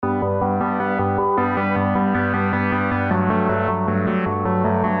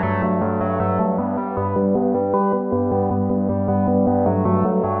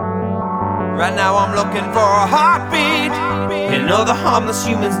Right now I'm looking for a heartbeat. And other harmless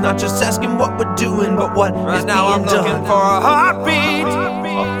humans, not just asking what we're doing, but what is now I'm being looking done. for a heartbeat.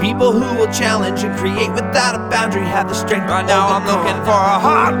 Of people who will challenge and create without a boundary, have the strength Right to now I'm overcome. looking for a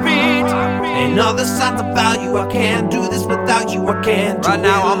heartbeat. And other sides of value, I can't do this without you, I can't do Right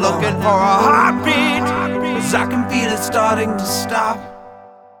now it I'm alone. looking for a heartbeat. 'Cause I can feel it starting to stop.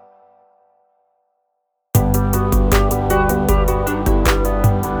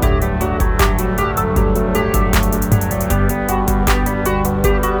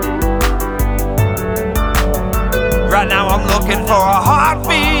 Right now I'm looking for a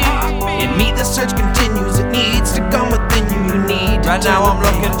heartbeat. In me the search continues, it needs to come within you, you need to Right now turn I'm the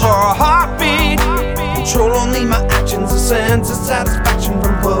looking page. for a heartbeat. Control only my actions, a sense of satisfaction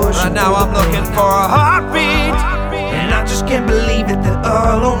from pushing. Right now I'm looking for a heartbeat. And I just can't believe it, that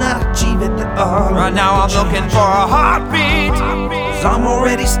all will not achieve it, that all Right now I'm looking for a heartbeat. 'Cause I'm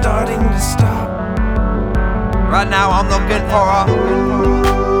already starting to stop. Right now I'm looking for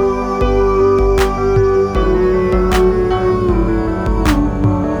a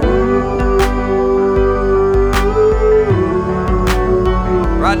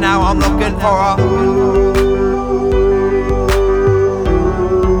Right now I'm looking for a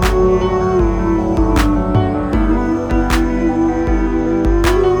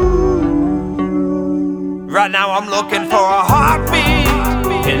Right now I'm looking for a heartbeat.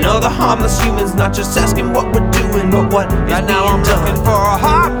 And other harmless humans, not just asking what we're doing, but what is Right now being I'm done. looking for a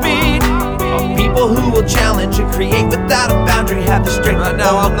heartbeat. Of people who will challenge and create without a boundary, have the strength Right to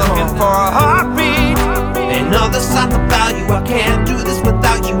now I'm overcome. looking for a heartbeat. And other sides of value, I can't do this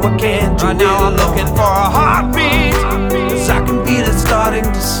without you, I can't do Right it now I'm alone. looking for a heartbeat. 'Cause I can feel it starting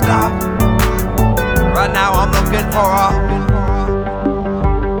to stop. Right now I'm looking for a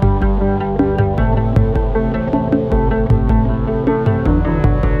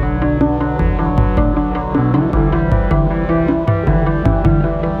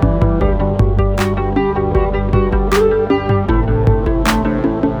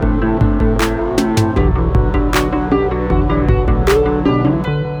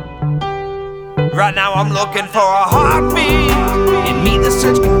Right now I'm looking for a heartbeat. In me the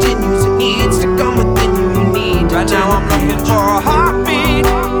search continues, it needs to come within you, you need to Right turn now I'm the looking page. for a heartbeat.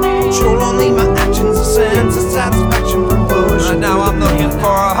 Control only my actions, a sense of satisfaction from pushing. Right now I'm looking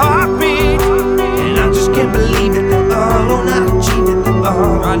for a heartbeat.